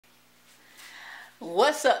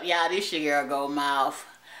What's up, y'all? This your girl Goldmouth.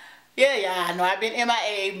 Yeah, I know I've been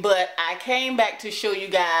MIA, but I came back to show you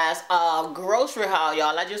guys a grocery haul,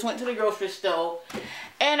 y'all. I just went to the grocery store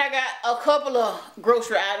and I got a couple of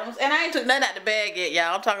grocery items, and I ain't took nothing out the bag yet,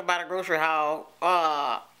 y'all. I'm talking about a grocery haul.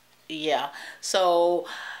 Yeah. So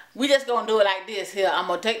we just gonna do it like this here. I'm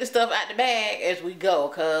gonna take the stuff out the bag as we go,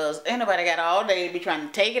 cause ain't nobody got all day to be trying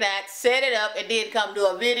to take it out, set it up, and then come do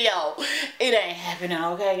a video. It ain't happening,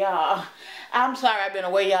 okay, y'all. I'm sorry I've been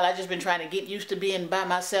away, y'all. I just been trying to get used to being by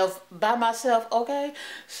myself, okay?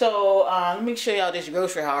 So, let me show y'all this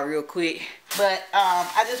grocery haul real quick. But,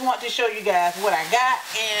 I just want to show you guys what I got,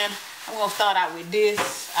 and I'm going to start out with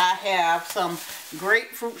this. I have some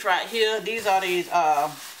grapefruits right here. These are these,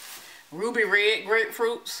 ruby red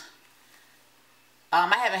grapefruits. I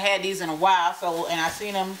haven't had these in a while, so, and I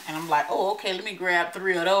seen them, and I'm like, oh, okay, let me grab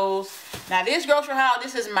 3 of those. Now, this grocery haul,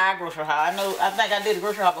 this is my grocery haul. I think I did a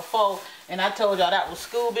grocery haul before, and I told y'all that was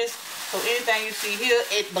Scooby's. So, anything you see here,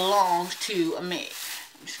 it belongs to me.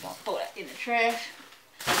 I'm just going to throw that in the trash.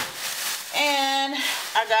 And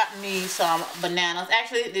I got me some bananas.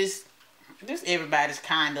 Actually, this everybody's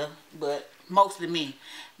kind of, but mostly me.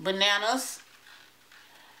 Bananas.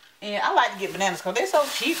 And I like to get bananas because they're so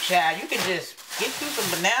cheap, child. You can just get you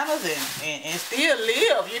some bananas and still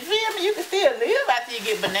live. You feel me? You can still live after you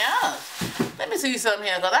get bananas. Let me see something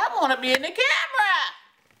here because I want to be in the camera.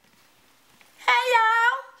 Hey,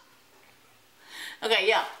 y'all. Okay,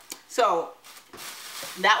 yeah. So,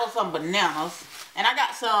 that was some bananas. And I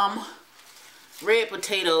got some red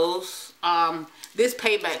potatoes. This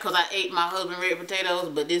payback because I ate my husband red potatoes,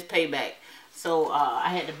 but this payback. So I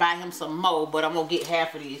had to buy him some more, but I'm gonna get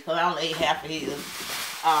half of these because I only ate half of his.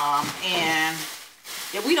 And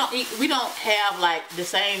yeah, we don't have like the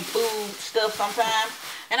same food stuff sometimes.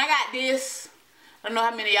 And I got this. I don't know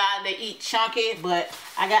how many of y'all they eat chunky, but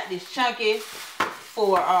I got this chunky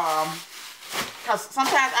for because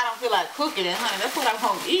sometimes I don't feel like cooking it, honey. That's what I'm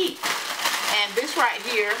gonna eat. And this right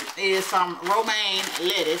here is some romaine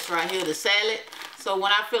lettuce right here, the salad. So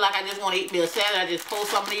when I feel like I just want to eat me a salad, I just pull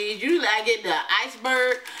some of these. Usually I get the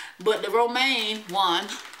iceberg, but the romaine one,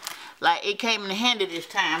 like it came in handy this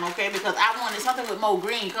time, okay? Because I wanted something with more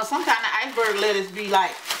green. Because sometimes the iceberg lettuce be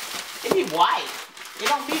like, it be white. It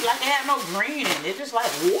don't be like it have no green in it. It's just like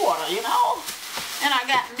water, you know? And I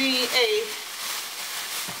got me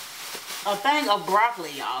a thing of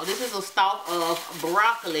broccoli, y'all. This is a stalk of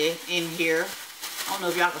broccoli in here. I don't know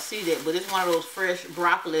if y'all can see that, but it's one of those fresh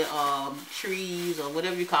broccoli trees or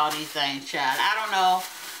whatever you call these things, child. I don't know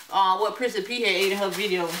what Prissy P had ate in her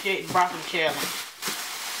video when she ate the broccoli challenge.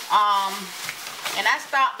 And I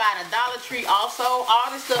stopped by the Dollar Tree also.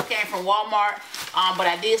 All this stuff came from Walmart, but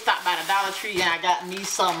I did stop by the Dollar Tree and I got me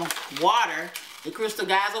some water, the Crystal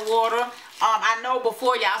Geyser water. I know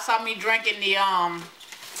before y'all saw me drinking the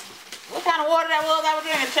what kind of water that was I was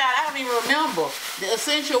drinking, child? I don't even remember. The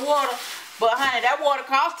essential water. But honey, that water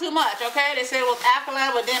costs too much, okay? They said it was alkaline,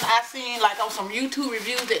 but then I seen like on some YouTube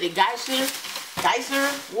reviews that the Geyser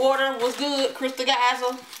water was good. Crystal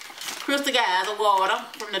Geyser water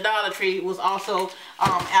from the Dollar Tree was also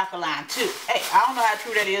alkaline too. Hey, I don't know how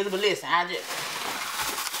true that is, but listen,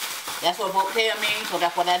 that's what folks tell me, so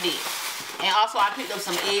that's what I did. And also I picked up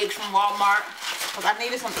some eggs from Walmart because I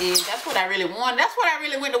needed some eggs. That's what I really wanted. That's what I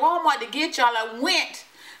really went to Walmart to get, y'all. I went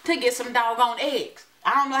to get some doggone eggs.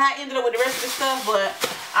 I don't know how I ended up with the rest of the stuff, but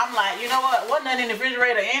I'm like, you know what? Wasn't nothing in the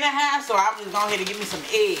refrigerator anyhow, so I'm just going ahead and give me some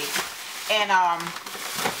eggs. And I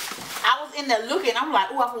was in there looking. I'm like,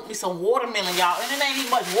 oh, I want me some watermelon, y'all. And it ain't even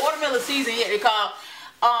much watermelon season yet because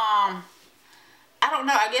I don't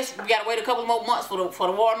know. I guess we gotta wait a couple more months for the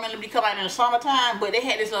watermelon to come out in the summertime. But they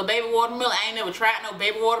had this little baby watermelon. I ain't never tried no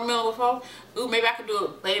baby watermelon before. Ooh, maybe I could do a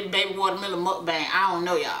baby watermelon mukbang. I don't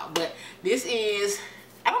know, y'all. But this is.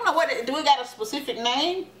 I don't know do we got a specific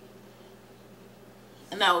name?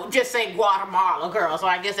 No, just say Guatemala, girl. So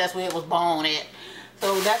I guess that's where it was born at.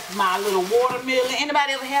 So that's my little watermelon.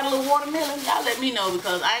 Anybody ever had a little watermelon? Y'all let me know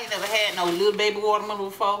because I ain't never had no little baby watermelon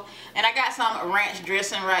before. And I got some ranch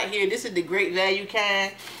dressing right here. This is the Great Value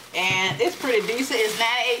kind. And it's pretty decent. It's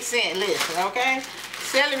 98-cent list, okay?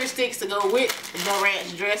 Celery sticks to go with the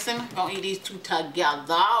ranch dressing. Gonna eat these two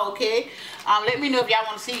together, okay? Let me know if y'all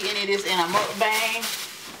want to see any of this in a mukbang.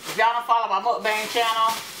 If y'all don't follow my mukbang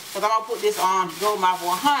channel, because I'm going to put this on Goldmouth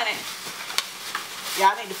 100,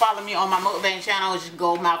 y'all need to follow me on my mukbang channel, which is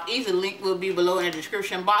Goldmouth. Easy link will be below in the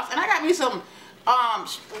description box. And I got me some,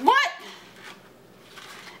 what?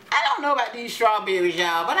 I don't know about these strawberries,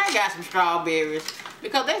 y'all, but I got some strawberries.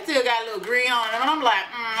 Because they still got a little green on them. And I'm like,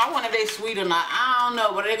 I wonder if they sweet or not. I don't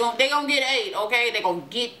know, but they gonna get 8, okay? They gonna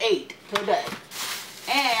get 8 today.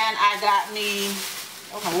 And I got me,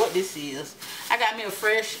 I don't know what this is. I got me a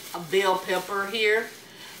fresh bell pepper here.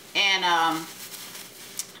 And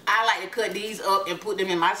I like to cut these up and put them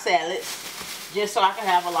in my salads, just so I can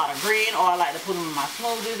have a lot of green, or I like to put them in my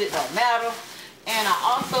smoothies, it don't matter. And I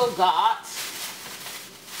also got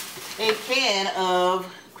a can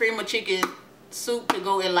of cream of chicken soup to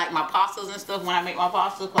go in like my pastas and stuff when I make my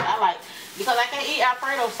pastas, because I can't eat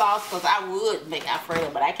Alfredo sauce, because I would make Alfredo,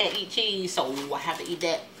 but I can't eat cheese, so I have to eat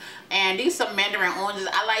that. And these some mandarin oranges.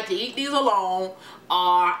 I like to eat these alone, or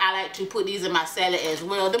I like to put these in my salad as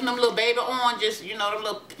well. Them little baby oranges, you know, them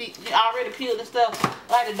little already peeled and stuff.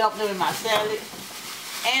 I like to dump them in my salad.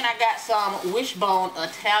 And I got some Wishbone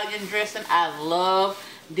Italian dressing. I love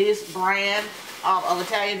this brand of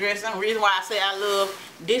Italian dressing. The reason why I say I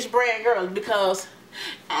love this brand, girl, is because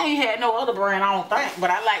I ain't had no other brand, I don't think, but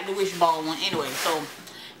I like the Wishbone one anyway. So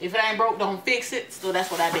if it ain't broke, don't fix it. So that's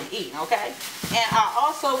what I've been eating, okay? And I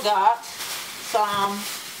also got some,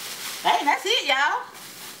 hey, that's it, y'all.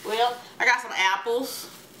 Well, I got some apples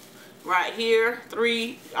right here.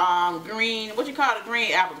 3 green, what you call it,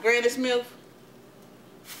 green apples? Granny Smith?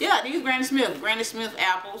 Yeah, these Granny Smith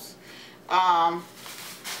apples.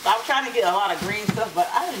 I was trying to get a lot of green stuff, but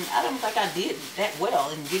I don't think I did that well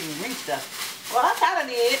in getting green stuff. Well, I kind of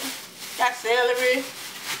did. Got celery,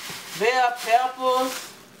 bell peppers,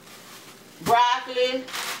 broccoli,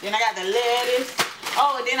 then I got the lettuce.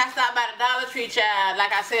 Oh, and then I stopped by the Dollar Tree, child.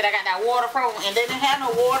 Like I said, I got that water program, and they didn't have no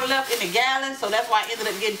water left in the gallon, so that's why I ended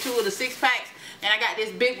up getting 2 of the 6-packs. And I got this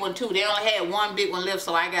big one too. They only had 1 big one left,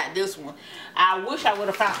 so I got this one. I wish I would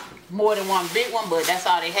have found more than 1 big one, but that's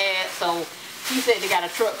all they had. So he said they got a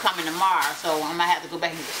truck coming tomorrow, so I might have to go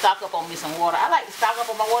back and stock up on me some water. I like to stock up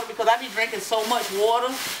on my water because I be drinking so much water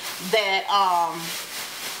that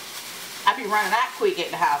I be running out quick at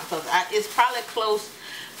the house, because it's probably close,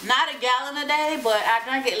 not a gallon a day, but I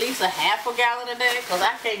drink at least a half a gallon a day, because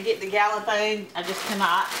I can't get the gallon thing. I just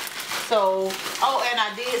cannot. So, oh, and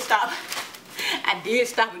I did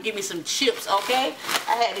stop and get me some chips, okay?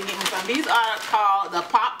 I had to get me some. These are called the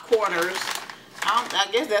Popcorners. I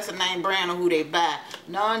guess that's the name brand of who they buy.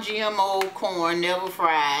 Non-GMO corn, never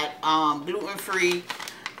fried, gluten-free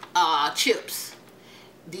chips.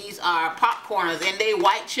 These are Popcorners, and they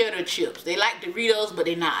white cheddar chips. They like Doritos, but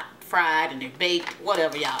they're not fried, and they're baked,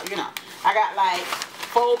 whatever, y'all, you know. I got like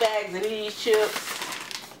 4 bags of these chips.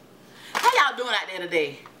 How y'all doing out there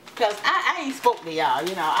today? Because I ain't spoke to y'all,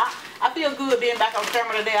 you know. I feel good being back on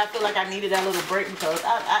camera today. I feel like I needed that little break, because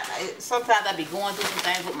sometimes I be going through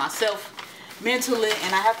some things with myself mentally,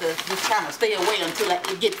 and I have to just kind of stay away until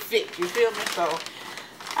it get fixed, you feel me? So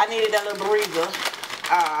I needed that little breather.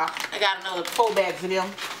 I got another 4 bags of them.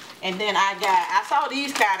 And then I saw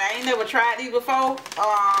these kind. I ain't never tried these before.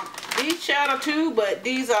 These cheddar too, but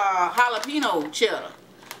these are jalapeno cheddar.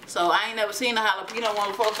 So I ain't never seen a jalapeno one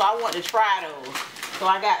before, so I want to try those. So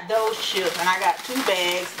I got those chips, and I got 2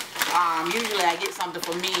 bags. Usually I get something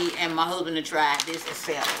for me and my husband to try. This is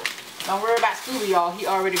sample. Don't worry about Scooby, y'all. He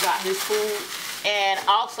already got his food. And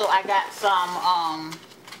also I got some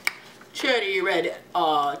cherry red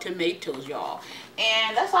tomatoes, y'all.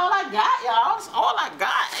 And that's all I got, y'all. That's all I got.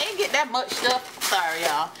 I ain't get that much stuff. Sorry,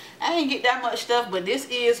 y'all. I ain't get that much stuff, but this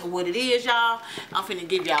is what it is, y'all. I'm finna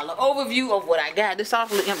give y'all an overview of what I got. This all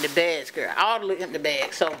the little empty bags, girl. All the little empty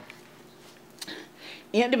bags. So,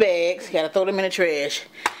 empty bags. Gotta throw them in the trash.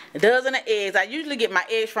 A dozen of eggs. I usually get my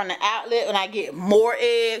eggs from the outlet when I get more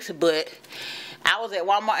eggs, but I was at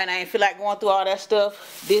Walmart and I ain't feel like going through all that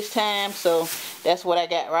stuff this time, so that's what I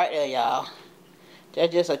got right there, y'all.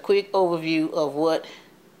 That's just a quick overview of what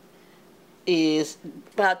is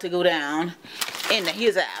about to go down in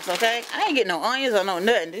his house, okay? I ain't getting no onions or no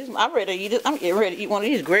nothing. I'm ready to eat this. I'm getting ready to eat one of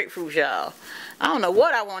these grapefruits, y'all. I don't know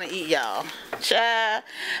what I want to eat, y'all. Child.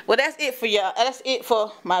 Well, that's it for y'all. That's it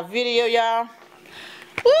for my video, y'all.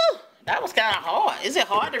 Woo! That was kind of hard. Is it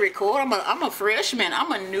hard to record? I'm a freshman.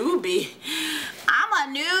 I'm a newbie. I'm a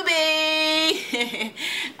newbie.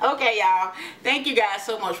 Okay, y'all. Thank you guys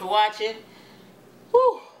so much for watching.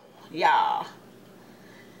 Woo! Y'all.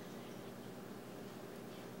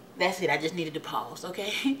 That's it. I just needed to pause,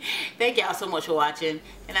 okay? Thank y'all so much for watching.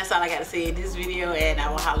 And that's all I got to say in this video. And I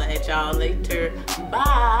will holler at y'all later.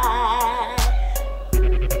 Bye!